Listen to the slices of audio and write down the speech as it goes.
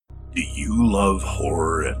Do you love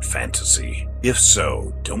horror and fantasy? If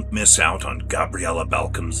so, don't miss out on Gabriella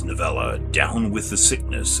Balcom's novella, Down with the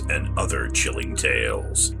Sickness and Other Chilling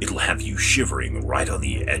Tales. It'll have you shivering right on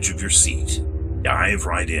the edge of your seat. Dive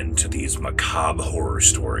right into these macabre horror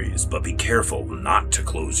stories, but be careful not to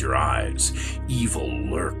close your eyes. Evil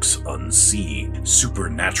lurks unseen,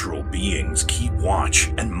 supernatural beings keep watch,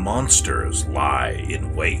 and monsters lie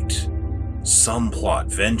in wait. Some plot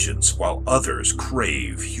vengeance while others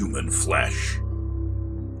crave human flesh.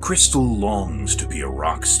 Crystal longs to be a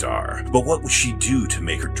rock star, but what would she do to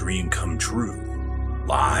make her dream come true?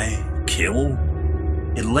 Lie? Kill?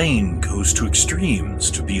 Elaine goes to extremes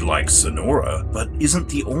to be like Sonora, but isn't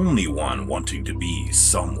the only one wanting to be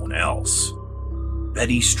someone else.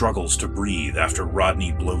 Betty struggles to breathe after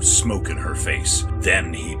Rodney blows smoke in her face.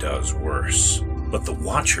 Then he does worse. But the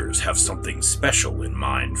Watchers have something special in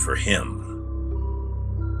mind for him.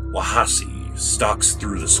 Wahasi stalks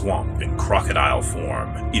through the swamp in crocodile form,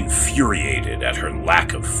 infuriated at her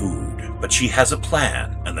lack of food, but she has a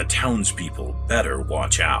plan, and the townspeople better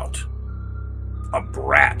watch out. A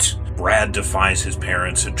brat, Brad defies his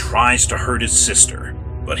parents and tries to hurt his sister,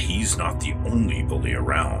 but he's not the only bully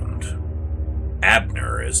around.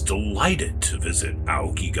 Abner is delighted to visit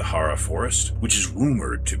Aokigahara Forest, which is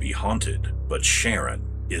rumored to be haunted, but Sharon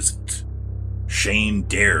isn't. Shane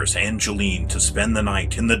dares Angeline to spend the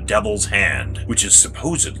night in the Devil's Hand, which is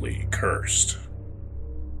supposedly cursed.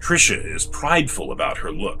 Trisha is prideful about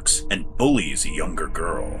her looks and bullies a younger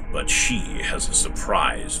girl, but she has a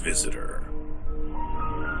surprise visitor.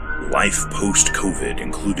 Life post-COVID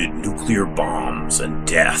included nuclear bombs and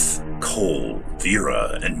death. Cole,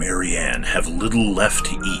 Vera, and Marianne have little left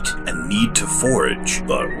to eat and need to forage,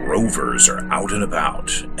 but rovers are out and about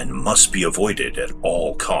and must be avoided at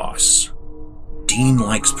all costs. Dean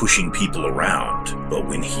likes pushing people around, but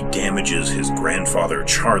when he damages his grandfather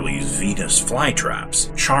Charlie's Venus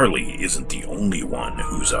flytraps, Charlie isn't the only one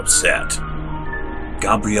who's upset.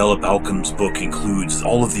 Gabriella Balcom's book includes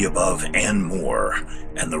all of the above and more,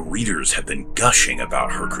 and the readers have been gushing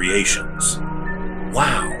about her creations.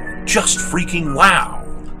 Wow, just freaking wow!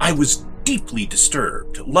 I was deeply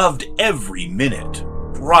disturbed, loved every minute.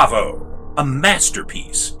 Bravo! A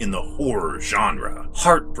masterpiece in the horror genre,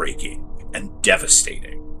 heartbreaking and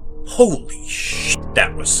devastating. Holy shit,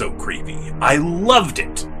 that was so creepy. I loved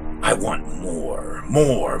it. I want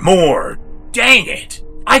more. Dang it!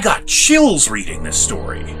 I got chills reading this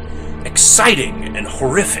story. Exciting and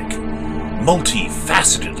horrific.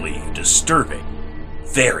 Multifacetedly disturbing.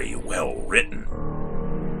 Very well written.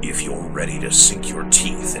 If you're ready to sink your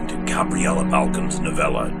teeth into Gabriella Balcom's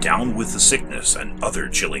novella, Down with the Sickness and Other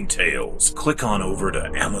Chilling Tales, click on over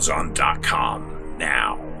to Amazon.com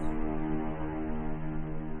now.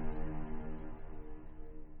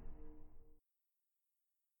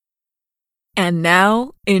 And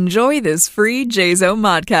now, enjoy this free JZO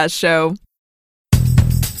Modcast show.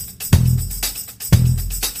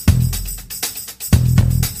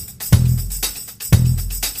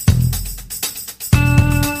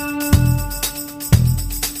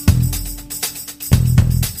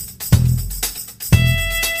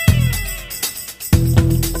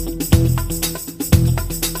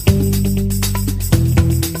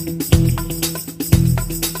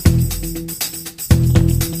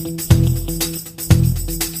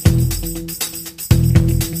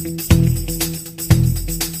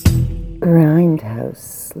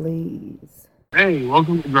 Grindhouse Sleaze. Hey,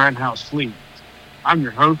 welcome to Grindhouse Sleaze. I'm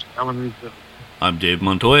your host, Alan Rizzo. I'm Dave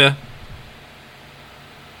Montoya.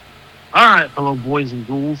 Alright, fellow boys and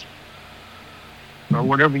ghouls, or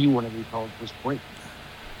whatever you want to be called at this point,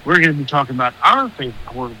 we're going to be talking about our favorite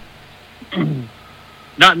horror.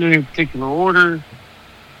 Not in any particular order,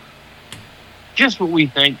 just what we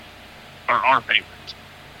think are our favorites.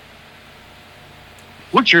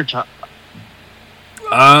 What's your top?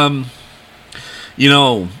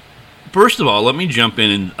 First of all, let me jump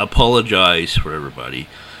in and apologize for everybody.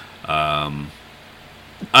 I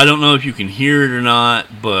don't know if you can hear it or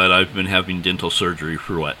not, but I've been having dental surgery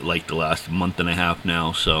for the last month and a half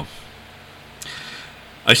now, so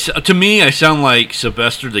to me, I sound like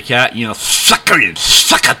Sylvester the cat, succotash.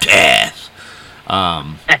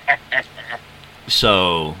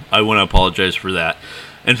 So I want to apologize for that.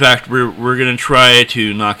 In fact, we're going to try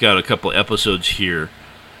to knock out a couple episodes here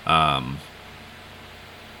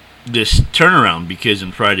this turnaround, because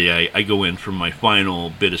on Friday I go in for my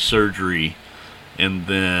final bit of surgery, and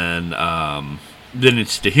then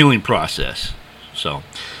it's the healing process. So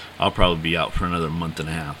I'll probably be out for another month and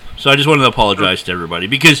a half. So I just wanted to apologize to everybody,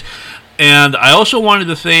 and I also wanted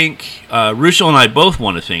to thank Russo, and I both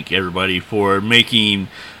want to thank everybody for making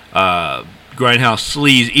Grindhouse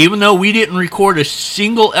Sleaze, even though we didn't record a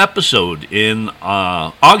single episode in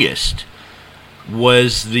August,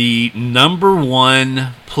 was the number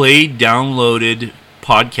one played, downloaded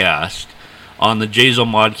podcast on the Jazo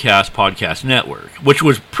Modcast podcast network, which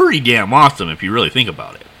was pretty damn awesome if you really think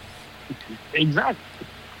about it. Exactly.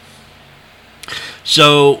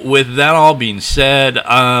 So, with that all being said,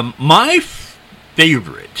 my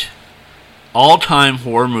favorite all-time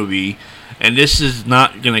horror movie, and this is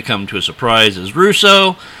not going to come to a surprise as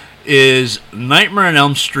Russo, is Nightmare on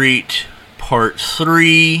Elm Street Part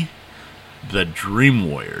 3, The Dream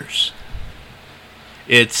Warriors.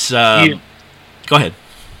 It's, Go ahead.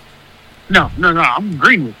 No, I'm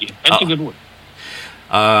agreeing with you. That's a good one.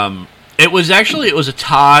 It was a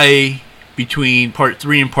tie between Part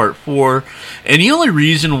 3 and Part 4, and the only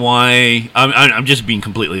reason why, I'm just being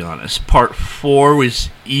completely honest, Part 4 was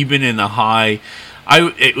even in the high,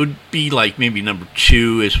 it would be like maybe number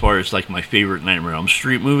 2 as far as like my favorite Nightmare on Elm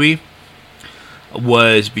Street movie,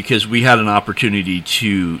 was because we had an opportunity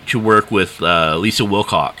to work with Lisa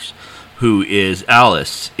Wilcox, who is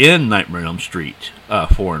Alice in Nightmare on Elm Street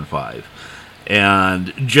 4 and 5.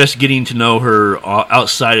 And just getting to know her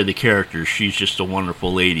outside of the character, she's just a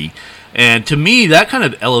wonderful lady. And to me, that kind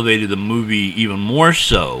of elevated the movie even more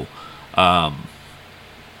so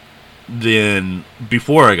than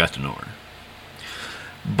before I got to know her.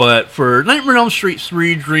 But for Nightmare on Elm Street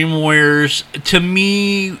 3 Dream Warriors, to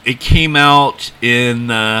me, it came out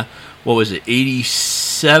in,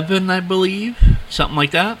 87, I believe? Something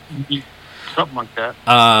like that? Something like that.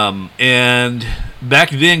 And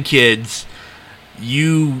back then, kids,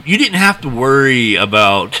 you didn't have to worry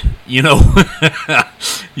about,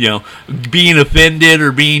 being offended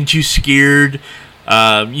or being too scared.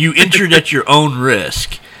 You entered at your own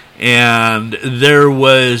risk. And there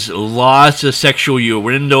was lots of sexual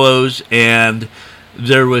innuendos, and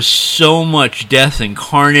there was so much death and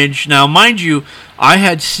carnage. Now, mind you, I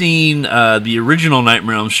had seen the original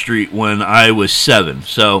Nightmare on Elm Street when I was 7,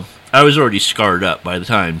 so I was already scarred up by the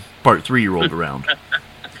time Part 3 rolled around.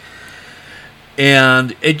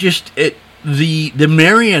 And the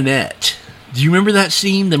marionette. Do you remember that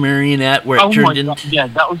scene, the marionette, where it turned into... Yeah,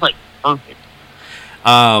 that was like perfect.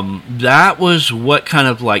 That was what kind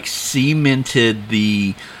of like cemented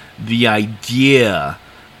the idea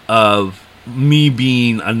of me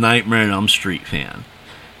being a Nightmare on Elm Street fan.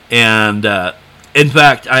 And in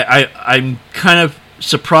fact, I'm kind of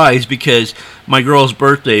surprised because my girl's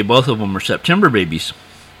birthday, both of them are September babies.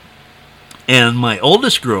 And my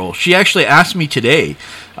oldest girl, she actually asked me today,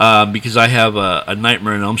 because I have a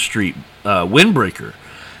Nightmare on Elm Street windbreaker.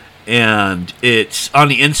 And it's on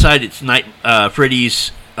the inside, it's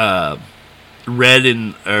Freddy's red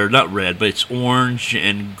or not red, but it's orange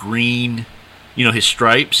and green, his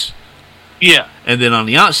stripes. Yeah. And then on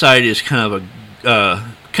the outside is kind of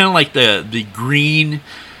like the green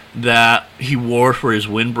that he wore for his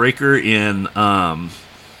windbreaker in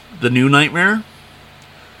the new Nightmare.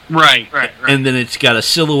 Right. And then it's got a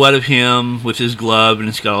silhouette of him with his glove, and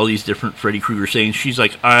it's got all these different Freddy Krueger sayings. She's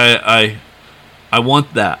like, I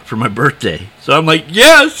want that for my birthday. So I'm like,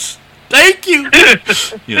 yes, thank you.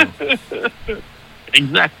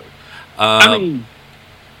 Exactly. Go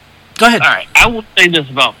ahead. All right, I will say this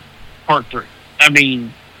about Part 3.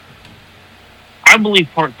 I believe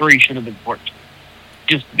Part 3 should have been Part 2,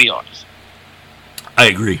 just to be honest. I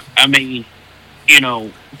agree.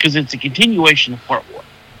 Because it's a continuation of Part 1.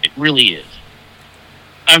 It really is.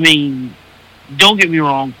 Don't get me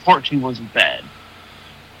wrong, Part 2 wasn't bad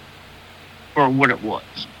for what it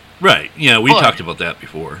was. Right. Yeah, we talked about that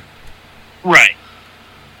before. Right.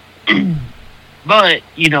 But,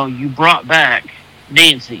 you brought back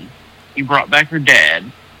Nancy, you brought back her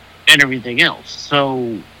dad, and everything else.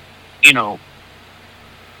 So,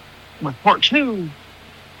 with Part 2,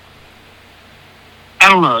 I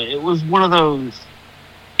don't know, it was one of those,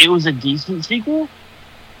 it was a decent sequel,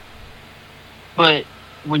 but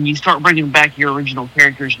when you start bringing back your original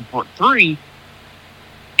characters in Part 3,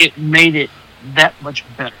 it made it that much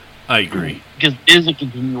better. I agree. Because it is a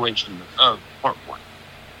continuation of Part 1.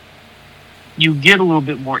 You get a little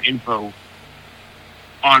bit more info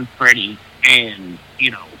on Freddy and,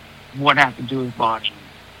 what happened to his body,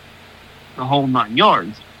 the whole 9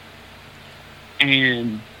 yards.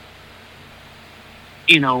 And,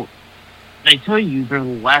 they tell you they're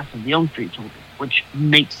the last of the Elm Street children, which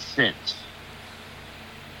makes sense.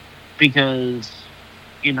 Because,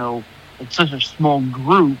 it's such a small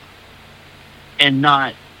group and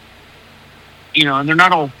not, and they're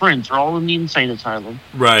not all friends. They're all in the insane asylum.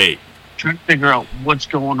 Right. Trying to figure out what's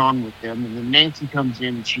going on with them. And then Nancy comes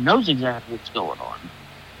in and she knows exactly what's going on.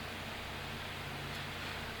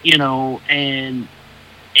 and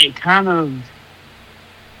it kind of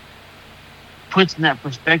puts in that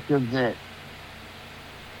perspective that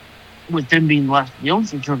with them being left the only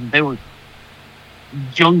children, they were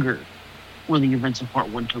younger when the events of part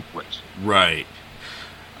one took place. Right.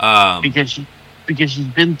 Because she's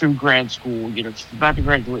been through grad school, she's about to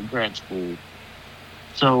graduate grad school.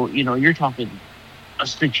 So, you're talking a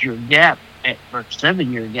 6-year gap or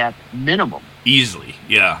 7-year gap minimum. Easily,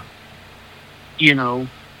 yeah.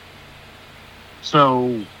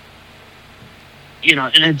 So,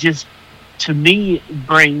 and it just, to me, it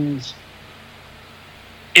brings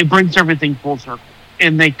everything full circle.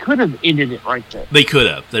 And they could have ended it right there. They could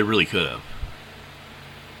have. They really could have.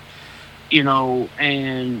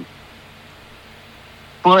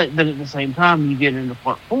 But then at the same time, you get into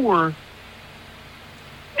part 4,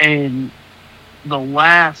 and the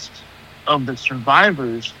last of the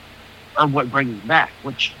survivors are what bring it back,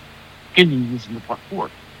 which continues into part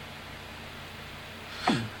 4.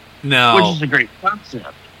 Now, which is a great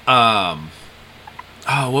concept. What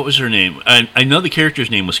was her name? I know the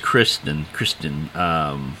character's name was Kristen.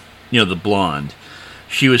 The blonde.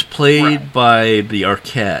 She was played by the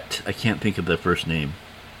Arquette. I can't think of the first name.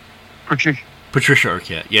 Patricia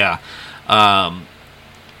Arquette, yeah.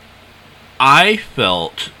 I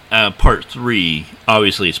felt part 3,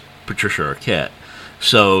 obviously it's Patricia Arquette,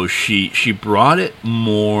 so she brought it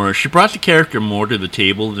more. She brought the character more to the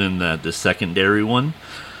table than the secondary one.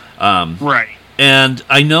 Right. And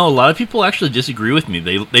I know a lot of people actually disagree with me.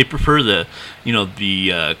 They prefer the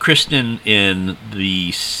Kristen in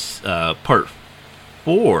the part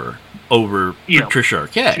 4 over Patricia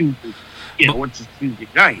Arquette. Which is Tuesday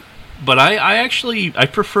night. But I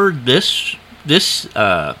preferred this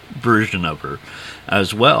version of her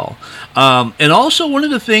as well. And also one of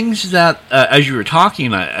the things that as you were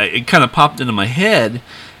talking, it kind of popped into my head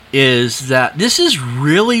is that this is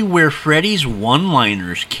really where Freddy's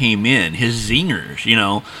one-liners came in, his zingers,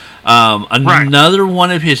 Another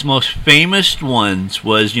one of his most famous ones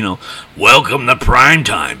was, welcome to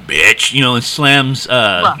primetime, bitch, and slams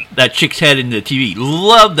that chick's head into the TV.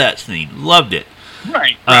 Loved that scene. Loved it.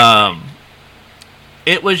 Right.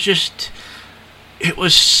 It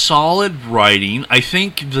was solid writing. I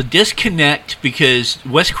think the disconnect, because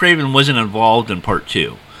Wes Craven wasn't involved in part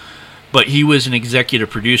 2. But he was an executive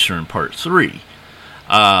producer in part 3,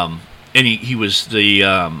 and he was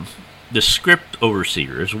the script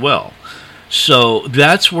overseer as well. So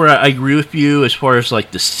that's where I agree with you as far as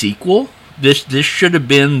like the sequel. This should have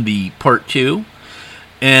been the part 2,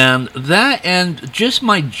 and just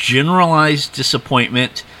my generalized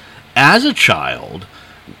disappointment as a child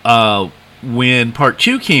when part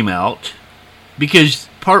 2 came out, because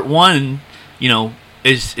part 1,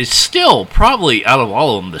 is still probably out of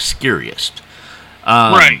all of them the scariest.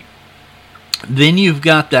 Right. Then you've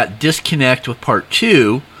got that disconnect with part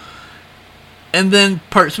 2, and then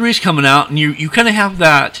part 3 is coming out, and you kind of have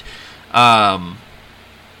that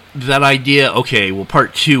idea. Okay, well,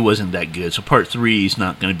 part 2 wasn't that good, so part 3 is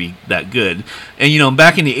not going to be that good. And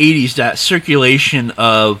back in the 80s, that circulation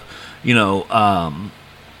of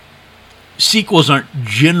sequels aren't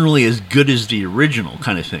generally as good as the original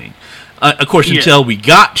kind of thing. Of course, until we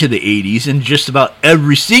got to the 80s, and just about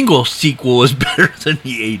every single sequel was better than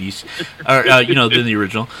the 80s, or than the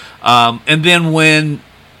original. And then when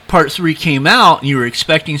part 3 came out, and you were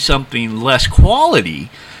expecting something less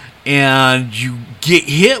quality, and you get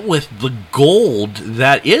hit with the gold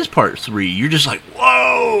that is part 3, you're just like,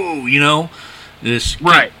 whoa, this.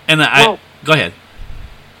 Right. And go ahead.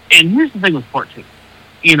 And here's the thing with part 2.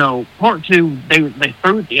 Part 2, they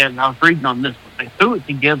threw it together, and I was reading on this, but they threw it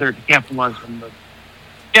together to capitalize on part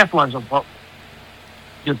 1.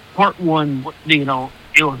 Because part 1, it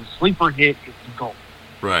was a sleeper hit, it was gold.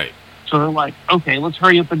 Right. So they're like, okay, let's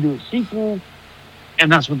hurry up and do a sequel,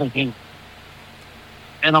 and that's what they came with.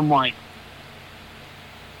 And I'm like,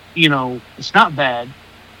 it's not bad.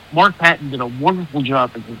 Mark Patton did a wonderful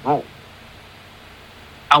job in his role.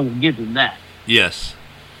 I will give him that. Yes.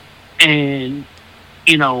 And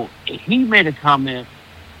he made a comment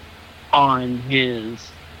on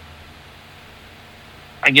his,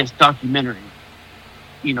 I guess, documentary,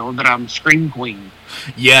 that I'm Scream Queen.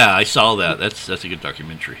 Yeah, I saw that. That's a good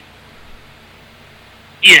documentary.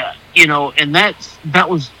 Yeah, and that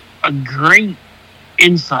was a great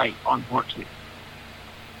insight on part 2.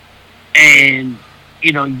 And,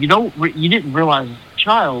 you didn't realize as a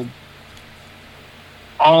child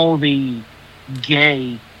all the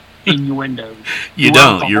gay innuendos.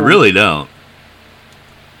 You really don't.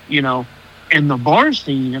 And the bar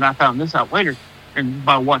scene, and I found this out later, and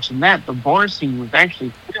by watching that, the bar scene was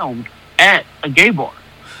actually filmed at a gay bar.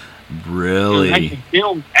 It was Really? actually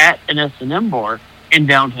filmed at an S&M bar in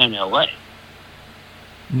downtown LA.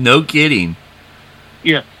 No kidding.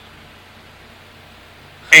 Yeah.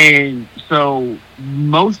 And so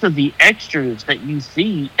most of the extras that you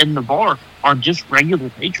see in the bar are just regular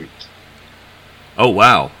patrons. Oh,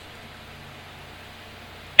 wow.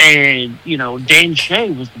 And, Dan Shea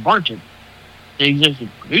was the bartender, the executive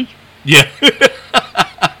producer. Yeah.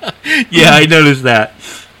 Yeah, I noticed that.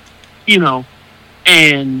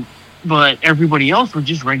 But everybody else were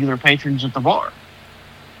just regular patrons at the bar.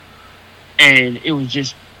 And it was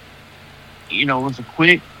just, it was a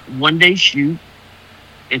quick one-day shoot.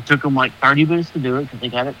 It took them like 30 minutes to do it because they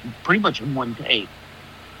got it pretty much in one take.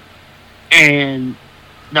 And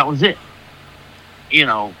that was it.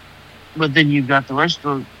 But then you've got the rest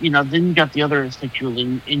of, then you got the other sexual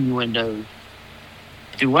innuendos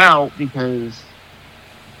throughout because,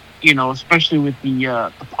 especially with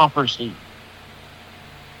the popper scene.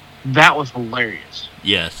 That was hilarious.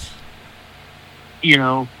 Yes.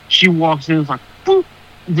 She walks in, it's like, boop.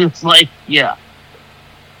 It's like, yeah.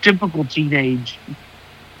 Typical teenage.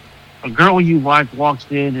 A girl you like walks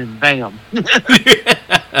in and bam.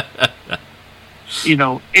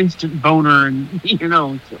 Instant boner and,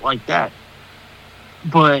 shit like that.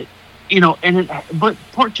 But, but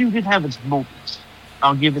part 2 did have its moments.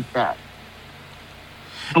 I'll give it that.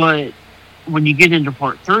 But when you get into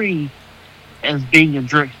part 3, as being a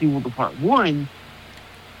direct sequel to part 1,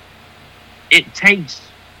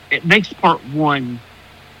 it makes part 1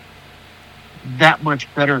 that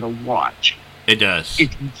much better to watch. It does.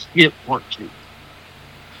 If you skip part 2.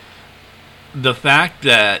 The fact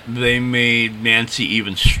that they made Nancy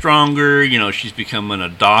even stronger, she's becoming a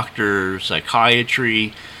doctor of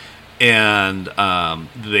psychiatry, and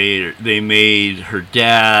they made her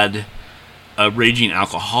dad a raging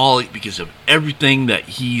alcoholic because of everything that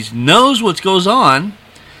he knows what goes on.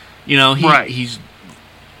 Right. He's,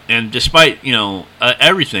 and despite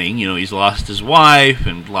everything, he's lost his wife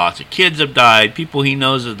and lots of kids have died, people he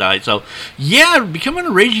knows have died. So yeah, becoming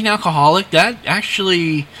a raging alcoholic, that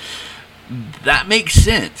makes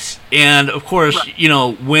sense. And of course,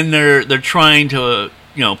 right. When they're trying to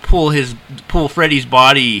pull Freddy's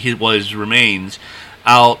body, his remains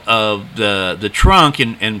out of the trunk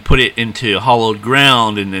and put it into hollowed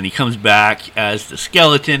ground, and then he comes back as the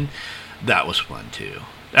skeleton. That was fun too.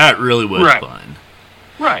 That really was right. fun.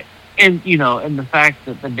 Right. And and the fact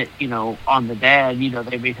that on the dad,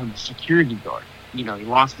 they made him a security guard. He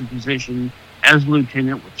lost his position as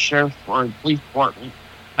lieutenant with the sheriff's or the police department.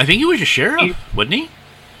 I think he was a sheriff, wasn't he?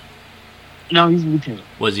 No, he's a lieutenant.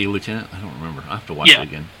 Was he a lieutenant? I don't remember. I have to watch it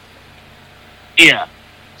again. Yeah.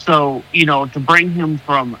 So, to bring him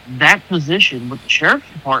from that position with the sheriff's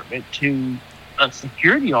department to a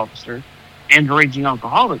security officer and a raging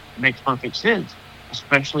alcoholic makes perfect sense,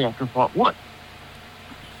 especially after part 1.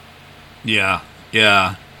 Yeah.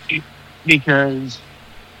 Because,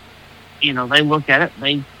 they look at it,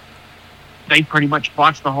 they pretty much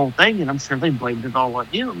botched the whole thing, and I'm sure they blamed it all on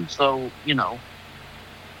him. So,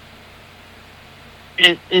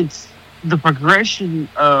 it's the progression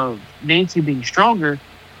of Nancy being stronger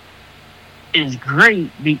is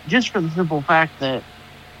great, just for the simple fact that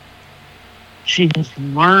she has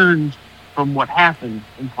learned from what happened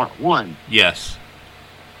in part 1. Yes.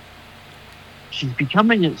 She's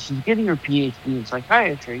getting her PhD in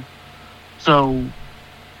psychiatry, so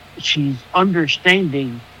she's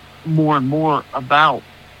understanding more and more about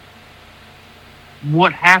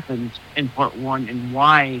what happened in part 1 and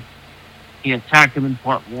why he attacked him in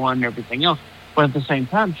part 1 and everything else. But at the same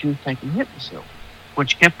time, she was taking Hypnosil,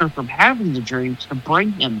 which kept her from having the dreams to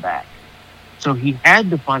bring him back. So he had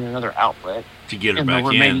to find another outlet to get her in back the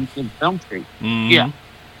remaining in Film Street. Mm-hmm. Yeah.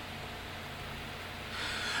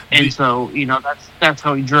 And so, that's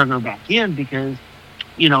how he drug her back in, because,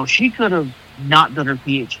 she could have not done her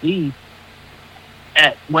PhD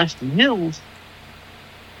at Weston Hills,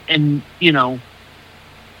 and,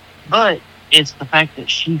 but it's the fact that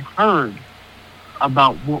she heard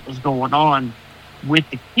about what was going on with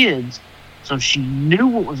the kids, so she knew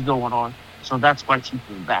what was going on, so that's why she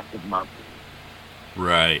came back to the market.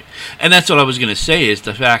 Right. And that's what I was going to say, is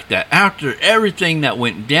the fact that after everything that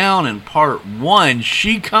went down in part 1,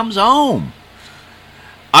 she comes home.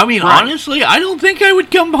 I mean, right. Honestly, I don't think I would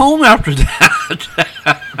come home after that.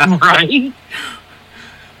 Right?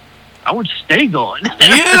 I would stay going.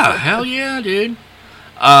 Yeah, hell yeah, dude.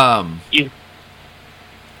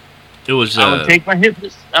 It was. I would take my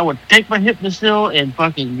Hypnosil and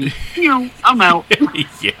fucking, I'm out.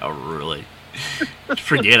 Yeah, really.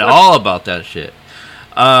 Forget all about that shit.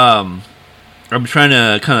 I'm trying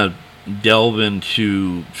to kind of delve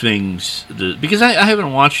into things because I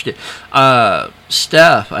haven't watched it.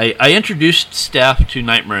 Steph, I introduced Steph to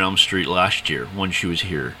Nightmare on Elm Street last year when she was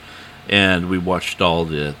here, and we watched all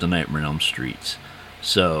the Nightmare on Elm Streets.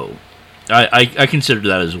 So I consider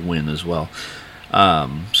that as a win as well.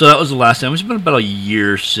 So that was the last time. It's been about a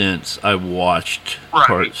year since I watched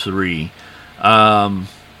part 3.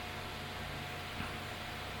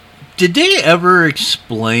 Did they ever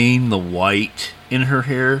explain the white in her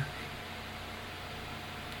hair?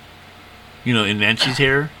 You know, in Nancy's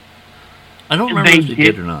hair? I don't remember if they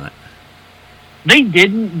did or not. They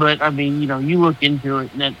didn't, but I mean, you know, you look into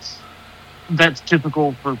it, and that's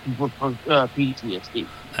typical for people with PTSD.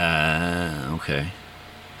 Okay.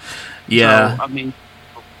 Yeah. So, I mean,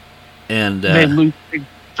 and they lose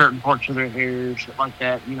certain parts of their hair, shit like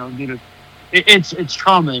that. You know, due to it's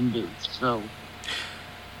trauma induced. So.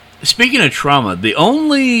 Speaking of trauma, the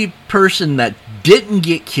only person that didn't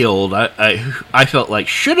get killed, I felt like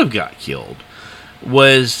should have got killed,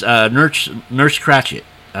 was Nurse Cratchit.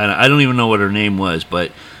 I don't even know what her name was,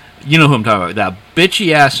 but you know who I'm talking about. That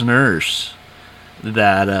bitchy ass nurse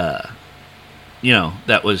that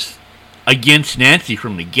that was against Nancy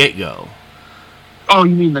from the get go. Oh,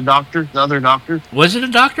 you mean the doctor, the other doctor? Was it a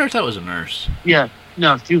doctor? I thought it was a nurse. Yeah,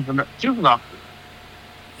 no, she was a doctor.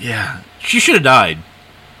 Yeah, she should have died.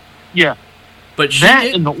 Yeah, but she that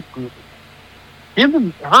did. in the order.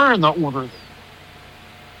 Her in the order.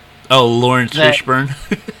 Oh, Lawrence Fishburne.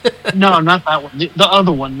 No, not that one. The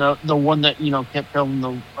other one, the one that kept telling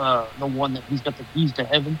the one that he's got the keys to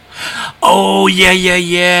heaven. Oh yeah.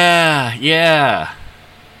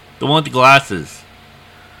 The one with the glasses.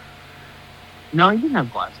 No, he didn't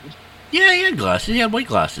have glasses. Yeah, he had glasses. He had white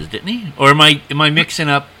glasses, didn't he? Or am I mixing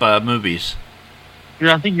up movies?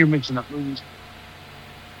 Yeah, I think you're mixing up movies.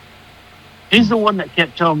 He's the one that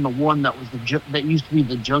kept telling the one that was that used to be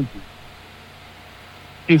the junkie.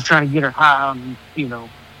 He was trying to get her high on, the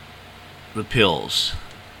pills.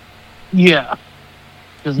 Yeah,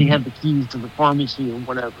 because he had the keys to the pharmacy or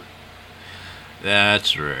whatever.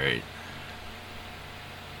 That's right.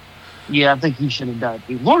 Yeah, I think he should have died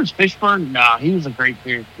too. Lawrence Fishburne, nah, he was a great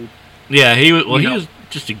character. Yeah, he was. Well, he was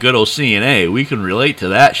just a good old CNA. We can relate to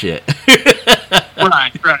that shit.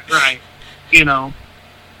 Right.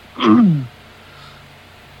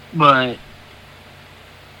 But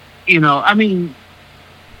I mean,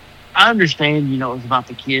 I understand, it was about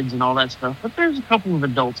the kids and all that stuff, but there's a couple of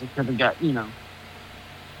adults that could have got, they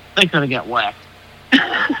could have got whacked.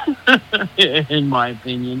 In my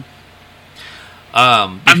opinion.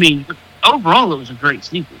 I mean, overall, it was a great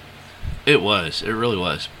sequel. It was. It really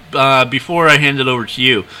was. Before I hand it over to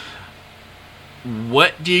you,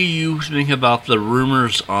 what do you think about the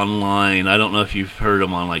rumors online? I don't know if you've heard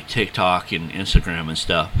them on like TikTok and Instagram and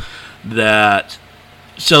stuff. It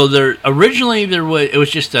was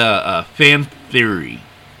just a fan theory,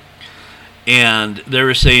 and they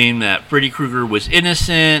were saying that Freddy Krueger was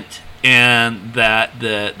innocent, and that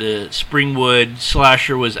the Springwood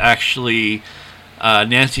slasher was actually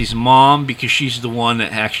Nancy's mom because she's the one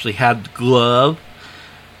that actually had the glove,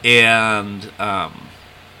 and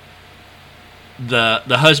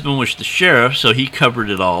the husband was the sheriff, so he covered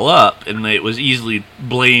it all up, and it was easily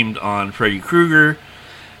blamed on Freddy Krueger,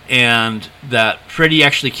 and that Freddy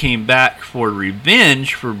actually came back for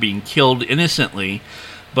revenge for being killed innocently,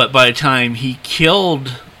 but by the time he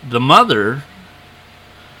killed the mother,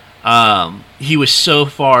 he was so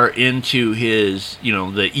far into his,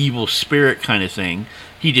 the evil spirit kind of thing,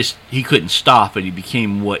 he couldn't stop, and he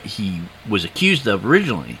became what he was accused of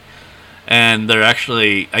originally. And they're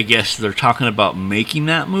actually, I guess they're talking about making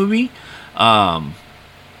that movie.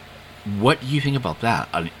 What do you think about that?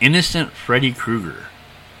 An innocent Freddy Krueger.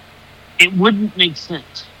 It wouldn't make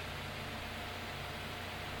sense.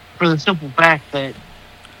 For the simple fact that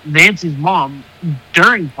Nancy's mom,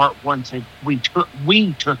 during part 1, said, we took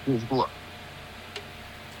his glove.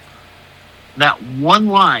 That one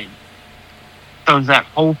line throws that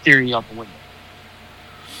whole theory out the window.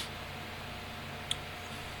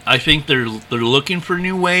 I think they're looking for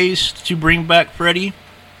new ways to bring back Freddy.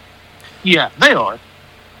 Yeah, they are.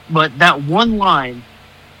 But that one line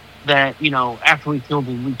that, after we killed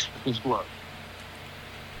him, we took his glove.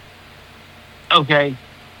 Okay.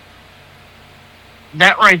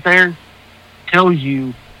 That right there tells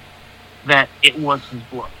you that it was his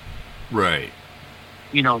glove. Right.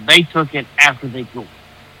 They took it after they killed him.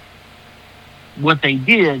 What they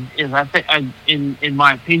did is, I think, in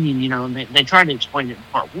my opinion, they tried to explain it in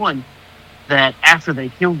part 1, that after they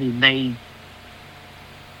killed him, they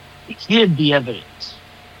hid the evidence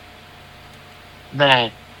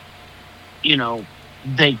that,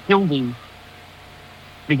 they killed him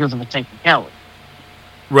because of a technicality.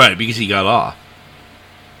 Right, because he got off.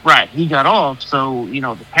 Right, he got off, so,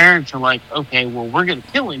 the parents are like, okay, well, we're going to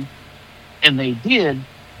kill him. And they did.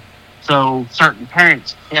 So certain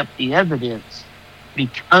parents kept the evidence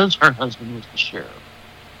because her husband was the sheriff.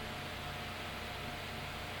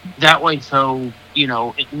 That way, so,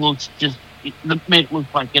 it looks it made it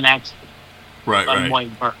look like an accident. Right.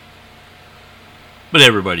 Wayne Burke. But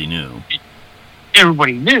everybody knew.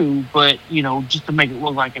 Everybody knew, but, just to make it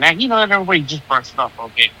look like an accident, and everybody just brushed it off,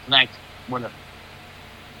 okay, it's an accident, whatever.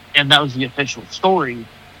 And that was the official story.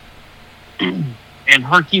 And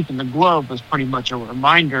her keeping the glove was pretty much a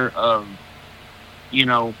reminder of,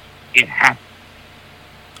 it happened.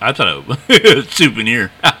 I thought it was a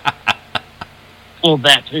souvenir. Well,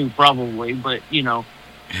 that too, probably, but,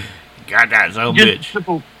 Got that son of a bitch.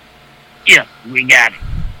 Simple, yeah, we got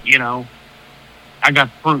it, I got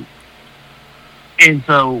the proof. And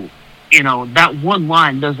so, that one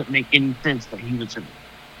line doesn't make any sense that he was in it.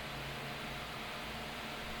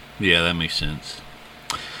 Yeah, that makes sense.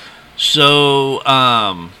 So,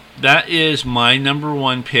 that is my number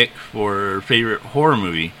one pick for favorite horror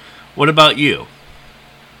movie. What about you?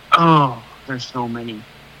 Oh, there's so many.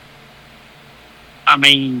 I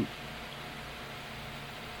mean,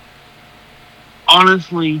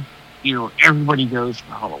 honestly, everybody goes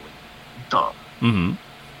for Halloween. Duh. Mm-hmm.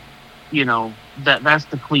 That's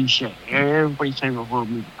the cliche. Everybody's favorite horror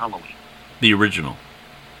movie, Halloween. The original.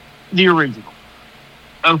 The original.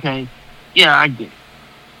 Okay. Yeah, I get it.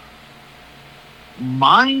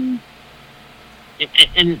 Mine,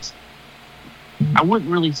 and it's, I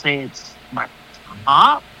wouldn't really say it's my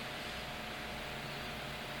top,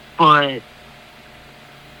 but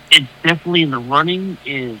it's definitely in the running,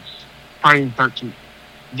 is Friday the 13th,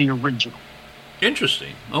 the original.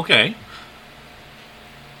 Interesting. Okay.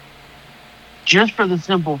 Just for the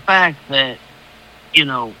simple fact that, you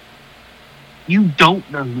don't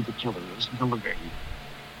know who the killer is until the very end.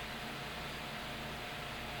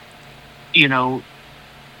 It's,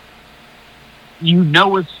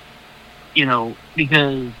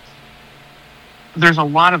 because there's a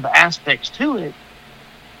lot of aspects to it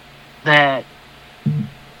that,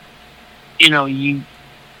 you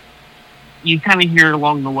kind of hear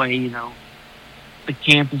along the way, the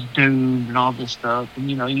camp is doomed and all this stuff. And,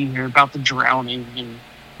 you hear about the drowning and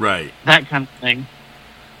right, that kind of thing.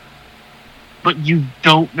 But you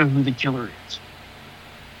don't know who the killer is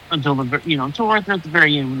until until right there at the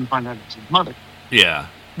very end when you find out it's his mother. Yeah,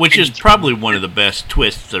 which is probably one of the best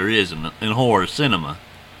twists there is in horror cinema.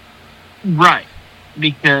 Right,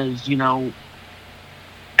 because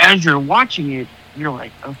as you're watching it, you're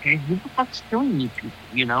like, okay, who the fuck's killing these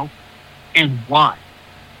people, and why?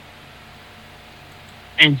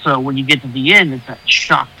 And so when you get to the end, it's that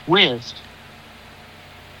shock twist,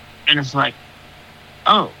 and it's like,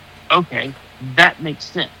 oh, okay, that makes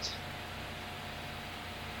sense.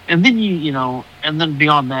 And then and then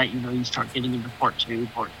beyond that, you start getting into part 2,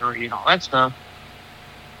 part 3, and all that stuff.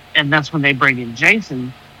 And that's when they bring in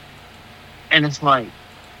Jason, and it's like,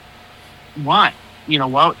 why?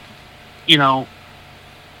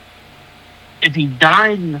 If he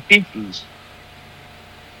died in the 50s,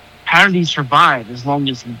 how did he survive as long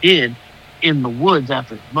as he did in the woods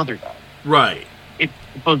after his mother died? Right. It's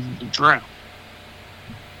supposed to drown.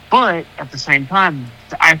 But at the same time,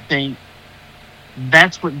 I think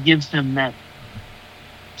that's what gives him that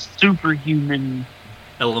superhuman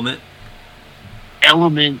element /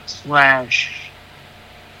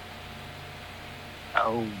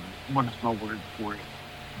 what is my word for it?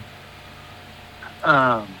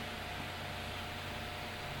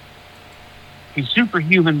 He's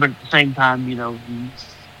superhuman, but at the same time, he's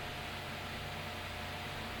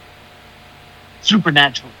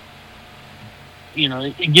supernatural.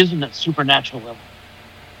 It gives him that supernatural level.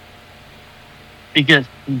 Because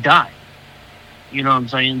he died. You know what I'm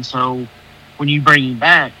saying? So when you bring him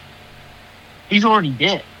back, he's already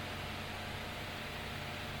dead.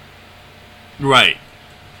 Right.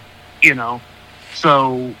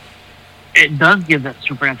 So it does give that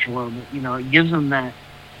supernatural element. It gives him that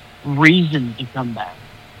reason to come back.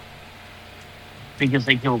 Because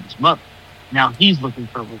they killed his mother. Now he's looking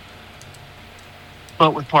for a reason.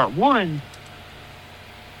 But with part 1,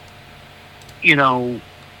 it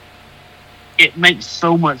makes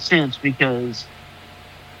so much sense because,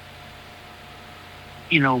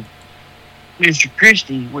 Mr.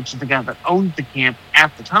 Christie, which is the guy that owned the camp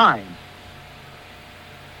at the time,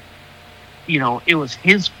 it was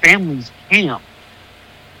his family's camp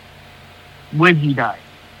when he died.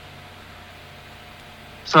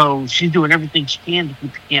 So she's doing everything she can to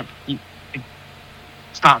keep the camp,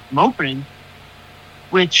 stop from opening,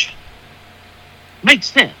 which Makes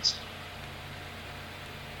sense.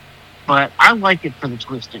 But I like it for the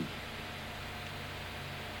twist ending.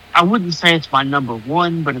 I wouldn't say it's my number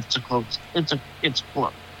one, but it's close. It's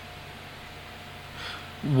close.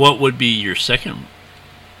 What would be your second?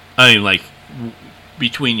 I mean, like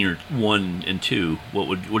between your 1 and 2,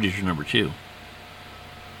 what is your number 2?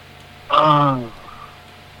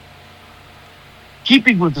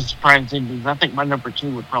 Keeping with the surprise endings, I think my number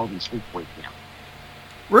 2 would probably be Sleepaway Camp.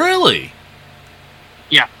 Really?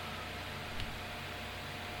 Yeah.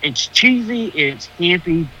 It's cheesy, it's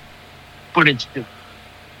campy, but it's good.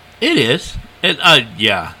 It is.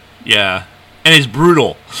 Yeah, and it's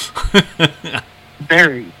brutal.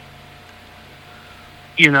 Very.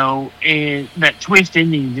 And that twist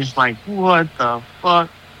ending, just like, what the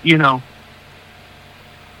fuck? It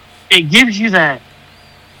gives you that.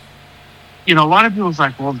 A lot of people's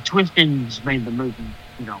like, well, the twist ending just made the movie,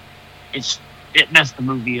 it messed the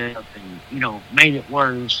movie up and, made it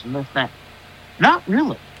worse and this, that. Not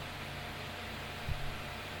really.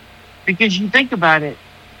 Because you think about it,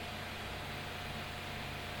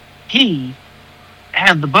 he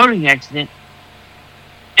had the boating accident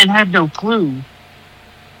and had no clue,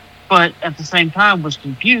 but at the same time was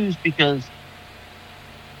confused because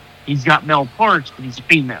he's got male parts, but he's a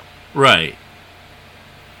female. Right.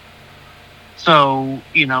 So,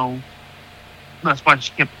 that's why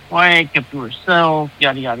she kept quiet, kept to herself,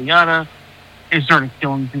 yada, yada, yada, and started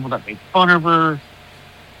killing people that made fun of her.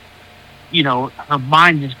 Her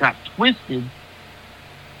mind just got twisted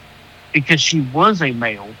because she was a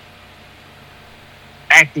male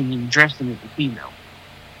acting and dressing as a female.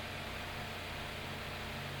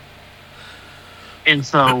 And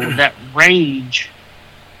so that rage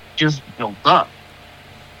just built up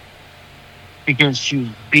because she was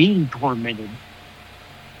being tormented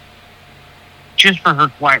just for her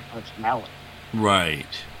quiet personality.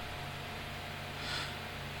 Right.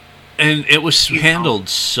 And it was handled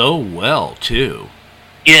so well, too.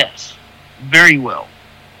 Yes, very well.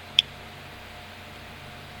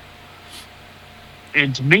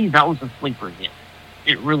 And to me, that was a sleeper hit.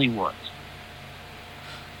 It really was.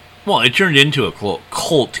 Well, it turned into a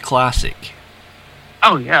cult classic.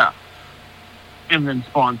 Oh, yeah. And then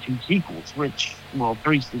spawned 2 sequels, 3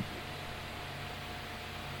 sequels.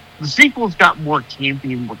 The sequels got more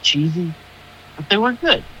campy and more cheesy, but they were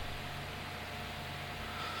good.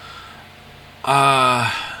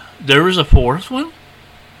 There was a 4th one?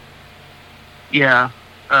 Yeah.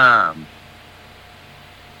 I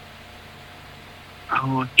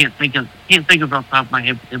can't think of it off the top of my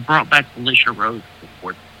head, but they brought back Felicia Rose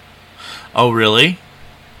before. Oh, really?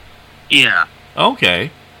 Yeah.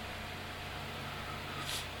 Okay.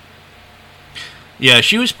 Yeah,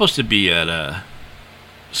 she was supposed to be at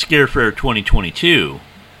Scare Fair 2022.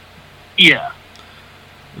 Yeah.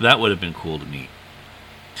 That would have been cool to meet.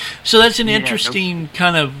 So that's an interesting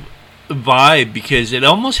kind of vibe because it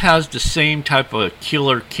almost has the same type of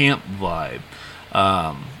killer camp vibe.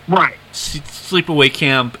 Right. Sleepaway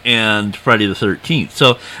Camp and Friday the 13th.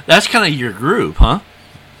 So that's kind of your group, huh?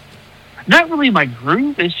 Not really my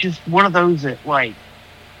group. It's just one of those that, like,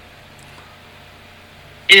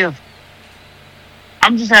 if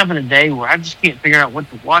I'm just having a day where I just can't figure out what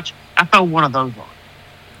to watch, I throw one of those on.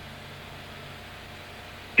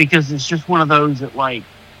 Because it's just one of those that, like,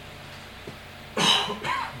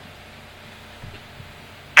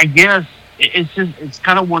 I guess it's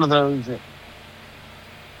kind of one of those that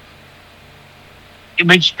it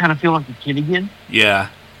makes you kind of feel like a kid again. Yeah.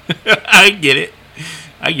 I get it.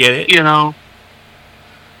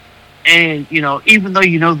 And, even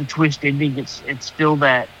though the twist ending, it's still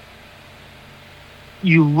that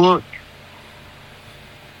you look,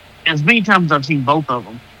 as many times I've seen both of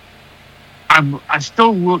them, I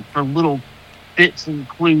still look for little bits and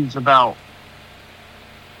clues about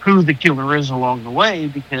who the killer is along the way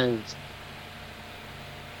because,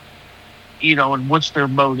 and what's their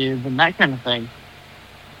motive and that kind of thing.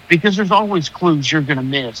 Because there's always clues you're going to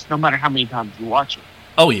miss no matter how many times you watch it.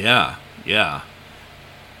 Oh, yeah. Yeah.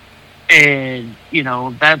 And,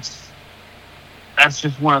 that's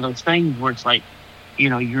just one of those things where it's like,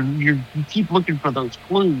 you keep looking for those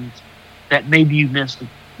clues that maybe you missed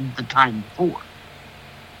the time before.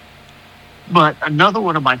 But another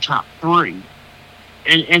one of my top 3,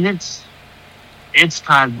 and it's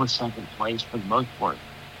tied with second place for the most part,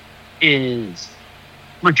 is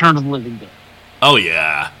Return of the Living Dead. Oh,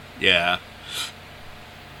 yeah. Yeah.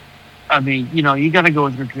 I mean, you got to go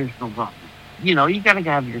with your traditional zombie. You got to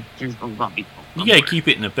have your traditional zombie. You got to keep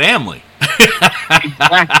it in the family.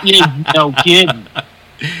 Exactly. No kidding.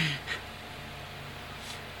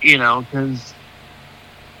 Because,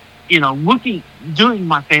 doing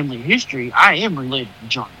my family history, I am related to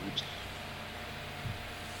John Russo.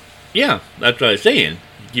 Yeah, that's what I was saying.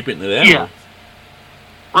 Keep it in the Yeah.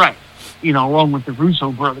 Right. Along with the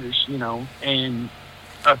Russo brothers, and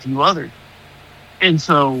a few others. And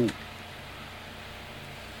so,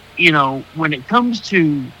 when it comes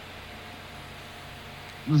to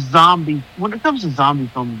zombie films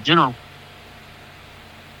in general,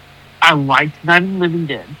 I liked Night of the Living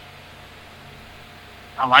Dead.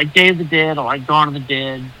 I like Day of the Dead. I like Dawn of the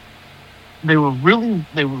Dead. They were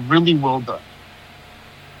really well done.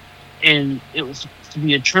 And it was supposed to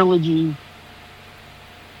be a trilogy.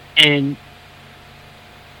 And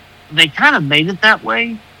they kind of made it that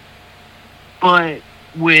way. But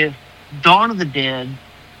with Dawn of the Dead,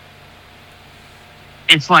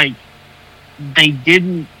 it's like they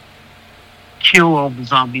didn't kill all the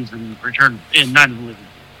zombies in Night of the Living Dead.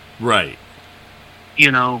 Right.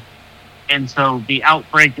 And so the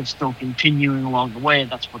outbreak is still continuing along the way, and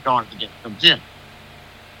that's where Dawn of the Dead comes in.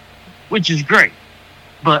 Which is great.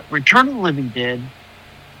 But Return of the Living Dead,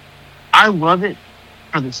 I love it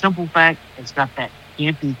for the simple fact it's got that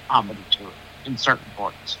campy comedy to it in certain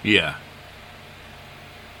parts. Yeah.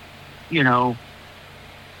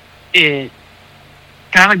 It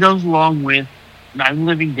kind of goes along with Night of the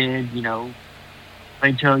Living Dead,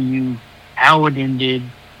 they tell you how it ended,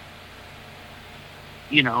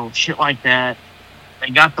 shit like that. They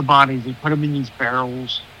got the bodies, they put them in these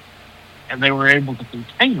barrels, and they were able to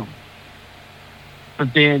contain them.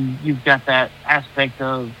 But then you've got that aspect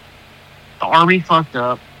of the army fucked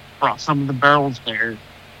up, brought some of the barrels there,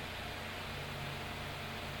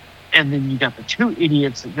 and then you got the two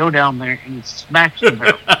idiots that go down there and smash the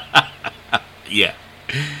barrel. Yeah.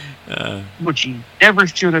 Which you never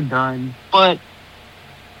should have done, but...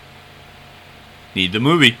 Need the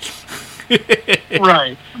movie.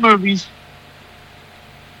 Right, movies.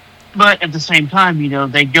 But at the same time,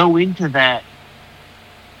 they go into that,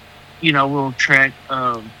 little track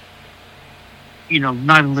of,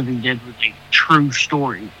 Night of the Living Dead was a true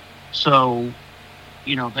story. So,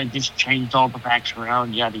 they just changed all the facts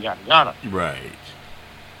around, yada, yada, yada. Right.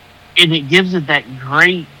 And it gives it that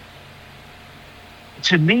great,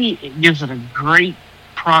 to me, it gives it a great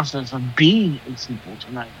process of being a sequel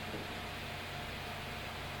to Night of the Living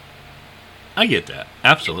Dead. I get that.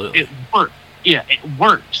 Absolutely. It worked. Yeah, it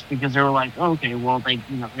works because they were like, okay, well, they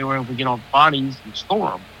were able to get all the bodies and store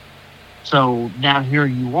them. So now here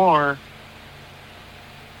you are,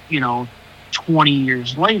 20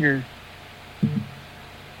 years later,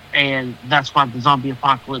 and that's why the zombie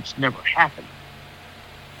apocalypse never happened,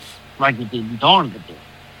 like it did in Dawn of the Dead.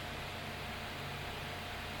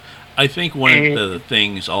 I think one of the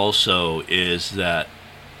things also is that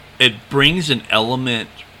it brings an element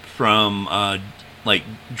from like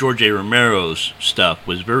George A. Romero's stuff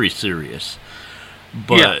was very serious,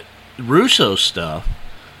 but Russo's stuff,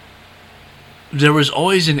 there was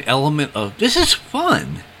always an element of this is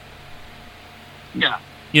fun. Yeah,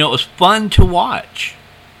 it was fun to watch.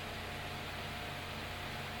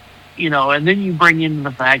 And then you bring in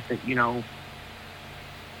the fact that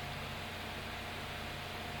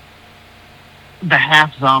the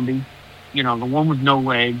half zombie, the one with no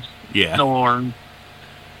legs, no arms.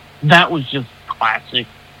 That was just classic.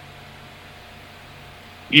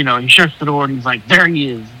 He shuts the door and he's like, there he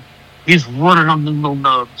is. He's running on the little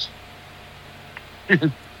nubs.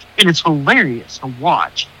 And it's hilarious to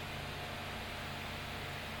watch.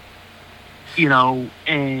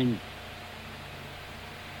 And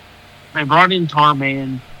they brought in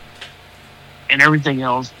Tarman and everything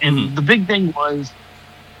else. And the big thing was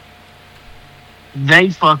they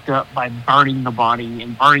fucked up by burning the body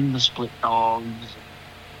and burning the split dogs.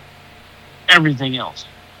 Everything else.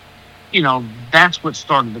 That's what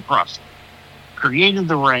started the process. Created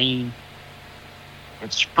the rain.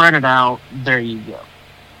 It spread it out. There you go.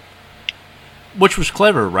 Which was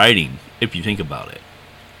clever writing, if you think about it.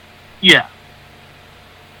 Yeah.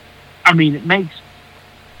 I mean, it makes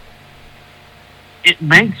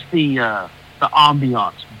the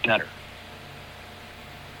ambiance better.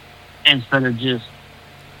 Instead of just,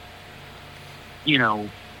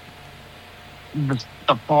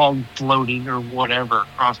 the fog floating or whatever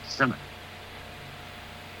across the cemetery.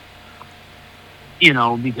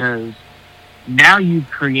 Because now you've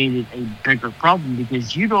created a bigger problem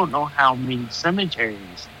because you don't know how many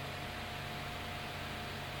cemeteries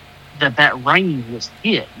that rain was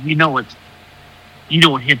hit. It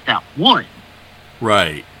hit that one.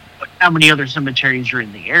 Right. But how many other cemeteries are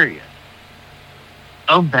in the area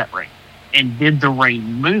of that rain? And did the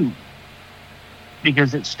rain move?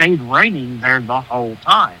 Because it stayed raining there the whole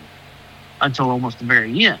time until almost the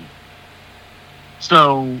very end.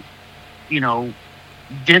 So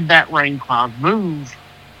did that rain cloud move?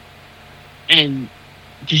 And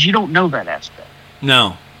because you don't know that aspect.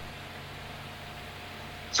 No.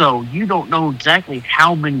 So you don't know exactly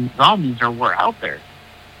how many zombies there were out there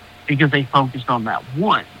because they focused on that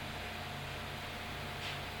one.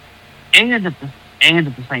 And at the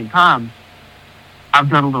same time, I've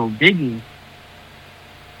done a little digging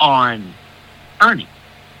on Ernie.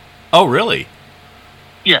 Oh, really?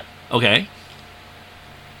 Yeah. Okay.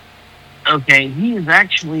 Okay, he is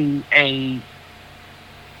actually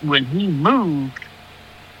when he moved,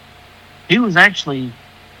 he was actually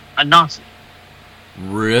a Nazi.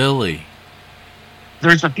 Really?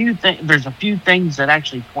 There's a few things that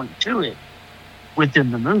actually point to it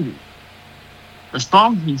within the movie. The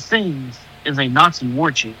song he sings is a Nazi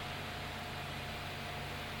war chant.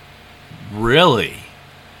 Really?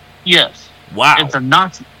 Yes. Wow. It's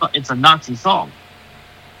a Nazi song.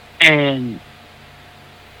 And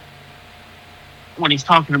when he's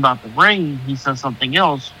talking about the rain, he says something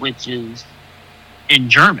else, which is in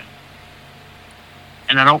German.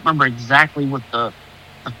 And I don't remember exactly what the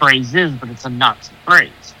phrase is, but it's a Nazi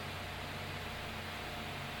phrase.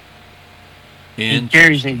 He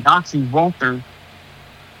carries a Nazi Walther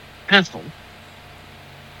pistol.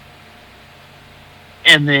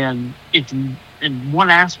 And then in one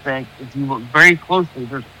aspect, if you look very closely,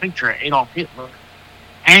 there's a picture of Adolf Hitler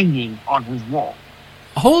hanging on his wall.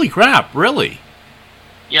 Holy crap, really?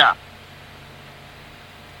 Yeah.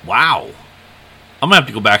 Wow. I'm going to have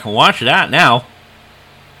to go back and watch that now.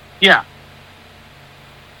 Yeah.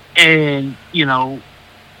 And,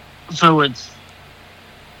 so it's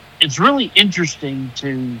really interesting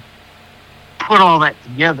to put all that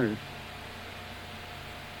together,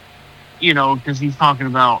 because he's talking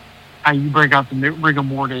about how you break out the rigor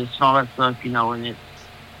mortis and all that stuff, and it's,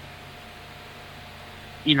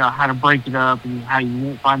 how to break it up and how you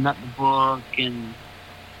won't find that in the book and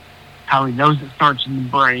how he knows it starts in the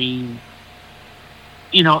brain,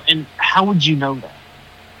 and how would you know that?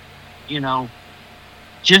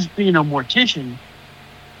 Just being a mortician,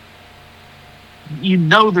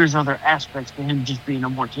 there's other aspects to him just being a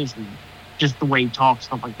mortician, just the way he talks,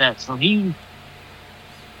 stuff like that. So and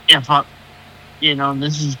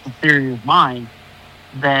this is the theory of mine,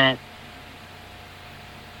 that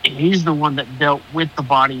he's the one that dealt with the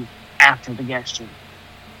body after the gas chamber.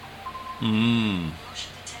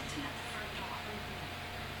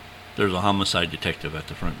 There's a homicide detective at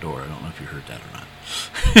the front door. I don't know if you heard that or not.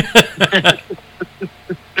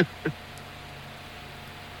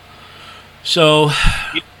 So,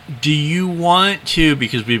 do you want to,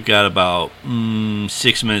 because we've got about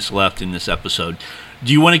 6 minutes left in this episode,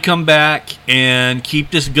 do you want to come back and keep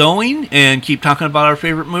this going and keep talking about our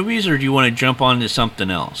favorite movies, or do you want to jump on to something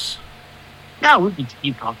else? No, we can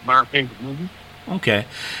keep talking about our favorite movies. Okay.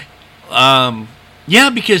 Yeah,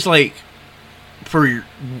 because, for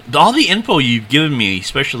all the info you've given me,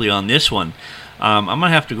 especially on this one, I'm going to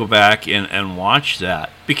have to go back and watch that,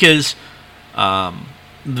 because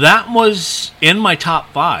that was in my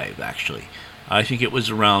top 5, actually. I think it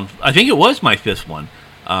was my 5th one.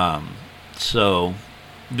 So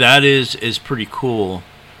that is pretty cool,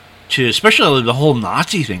 especially the whole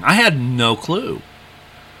Nazi thing. I had no clue.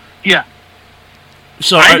 Yeah.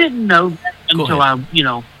 So I didn't know that until I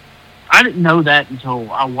didn't know that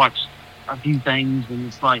until I watched a few things, and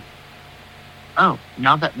it's like, oh,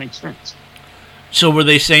 now that makes sense. So were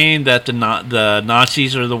they saying that the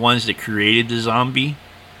Nazis are the ones that created the zombie?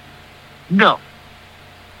 No.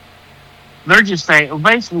 They're just saying,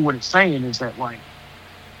 basically what it's saying is that,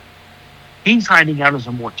 he's hiding out as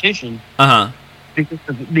a mortician. Uh-huh.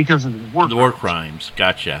 Because of his war crimes.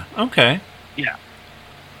 Gotcha. Okay. Yeah.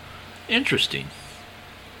 Interesting.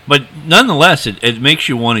 But nonetheless, it makes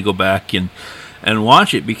you want to go back and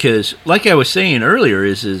watch it, because, like I was saying earlier,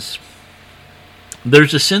 is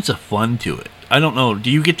there's a sense of fun to it. I don't know. Do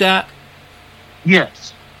you get that?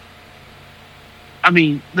 Yes. I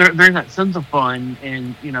mean, there's that sense of fun,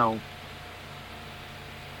 and, the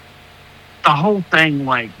whole thing,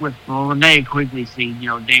 with the Linnea Quigley scene,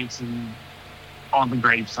 dancing on the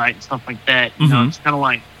gravesite and stuff like that, it's kind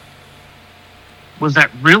of was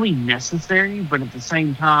that really necessary? But at the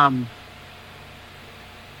same time,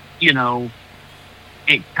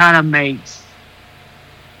 it kind of makes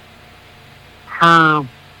her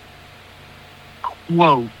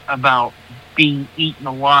quote about being eaten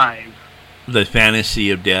alive, the fantasy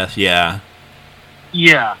of death, yeah,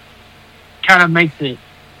 kind of makes it,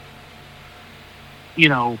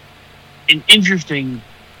 an interesting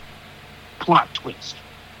plot twist.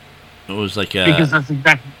 It was like because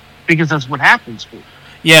that's what happens to her.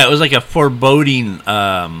 Yeah, it was like a foreboding.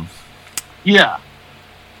 Yeah.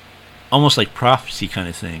 almost like prophecy kind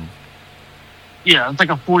of thing. Yeah, it's like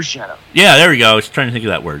a foreshadow. Yeah, there we go. I was trying to think of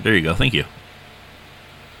that word. There you go. Thank you.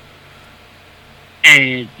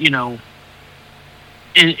 And, and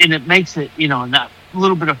it makes it, that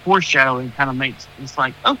little bit of foreshadowing kind of makes, it's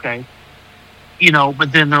like, okay,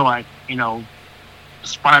 but then they're like,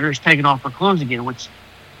 Spider's taking off her clothes again, which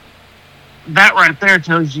that right there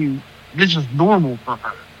tells you this is normal for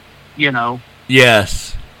her,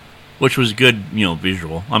 Yes. Which was good,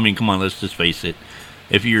 visual. I mean, come on, let's just face it.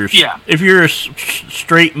 If you're a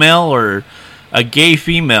straight male or a gay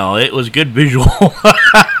female, it was good visual.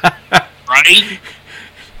 Right?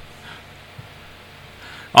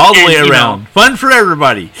 All the way around. Fun for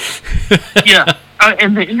everybody. Yeah.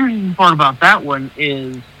 And the interesting part about that one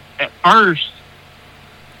is, at first,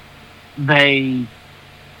 they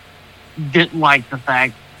didn't like the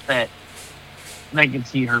fact that they could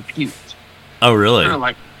see her pubes. Oh, really? They're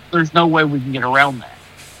like, there's no way we can get around that.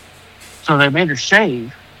 So they made her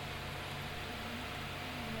shave.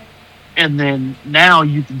 And then now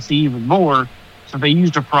you can see even more. So they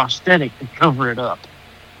used a prosthetic to cover it up.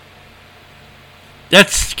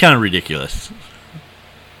 That's kind of ridiculous.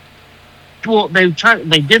 Well, they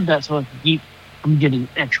did that so it could keep from getting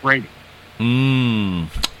X rated.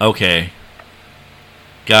 Okay.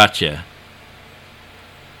 Gotcha.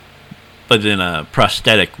 But then a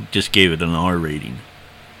prosthetic just gave it an R rating.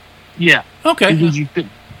 Yeah. Okay.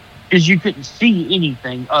 Because you couldn't see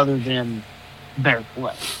anything other than their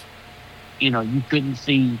flesh. You couldn't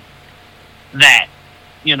see that.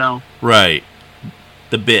 Right.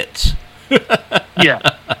 The bits. Yeah.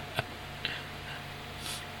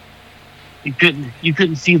 You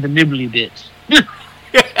couldn't see the nibbly bits.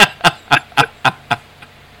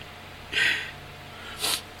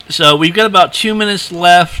 So we've got about 2 minutes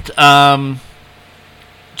left.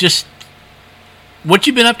 Just what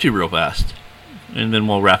you been up to real fast, and then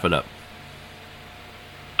we'll wrap it up.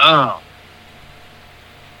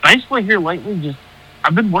 Basically here lately,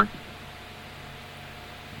 I've been working.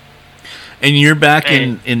 And you're back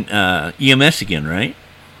in EMS again, right?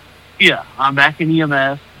 Yeah, I'm back in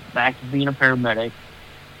EMS, back to being a paramedic.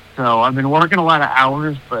 So I've been working a lot of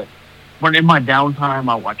hours, but when in my downtime,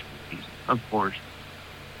 I watch movies, of course.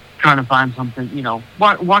 Trying to find something,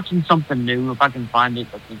 watching something new, if I can find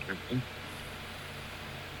it that's interesting.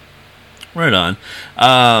 Right on.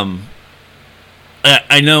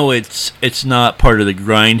 I know it's not part of the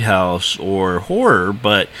Grindhouse or horror,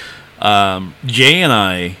 but Jay and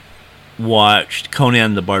I watched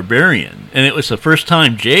Conan the Barbarian, and it was the first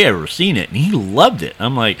time Jay ever seen it, and he loved it.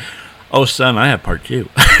 I'm like, oh son, I have part 2.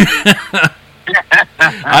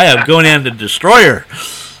 I have Conan the Destroyer.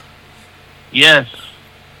 Yes.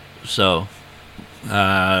 So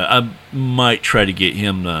I might try to get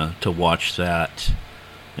him to watch that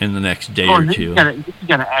in the next day or two. You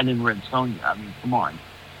gotta add in Red Sonja. I mean, come on.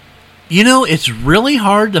 It's really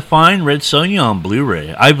hard to find Red Sonja on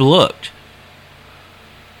Blu-ray. I've looked.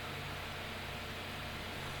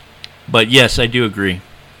 But yes, I do agree.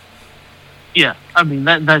 Yeah, I mean,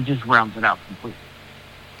 that just rounds it out completely.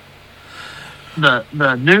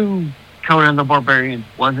 The new Conan the Barbarian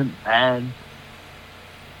wasn't bad.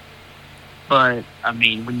 But, I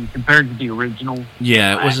mean, when you compare it to the original...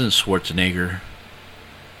 Yeah, it wasn't Schwarzenegger.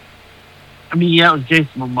 I mean, yeah, it was Jason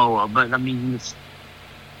Momoa, but, I mean, he was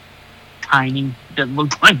tiny. Doesn't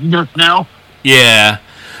look like he does now. Yeah.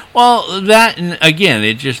 Well, that, and again,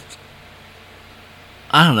 it just...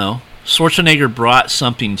 I don't know. Schwarzenegger brought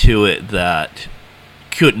something to it that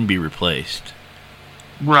couldn't be replaced.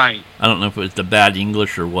 Right. I don't know if it was the bad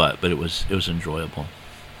English or what, but it was enjoyable.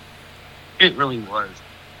 It really was.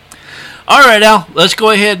 All right, Al, let's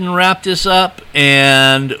go ahead and wrap this up,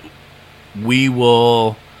 and we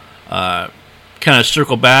will kind of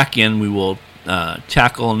circle back, and we will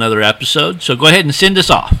tackle another episode. So go ahead and send us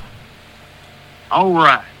off. All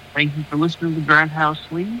right. Thank you for listening to Grindhouse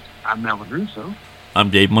Sleaze. I'm Melvin Russo. I'm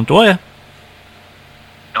Dave Montoya.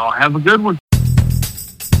 Y'all have a good one.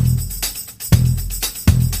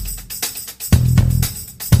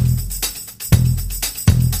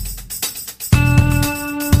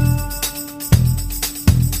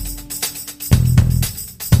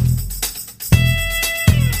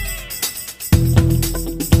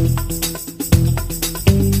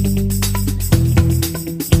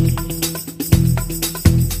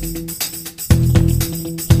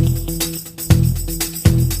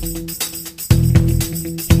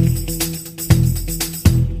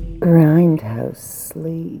 Grindhouse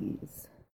Sleaze.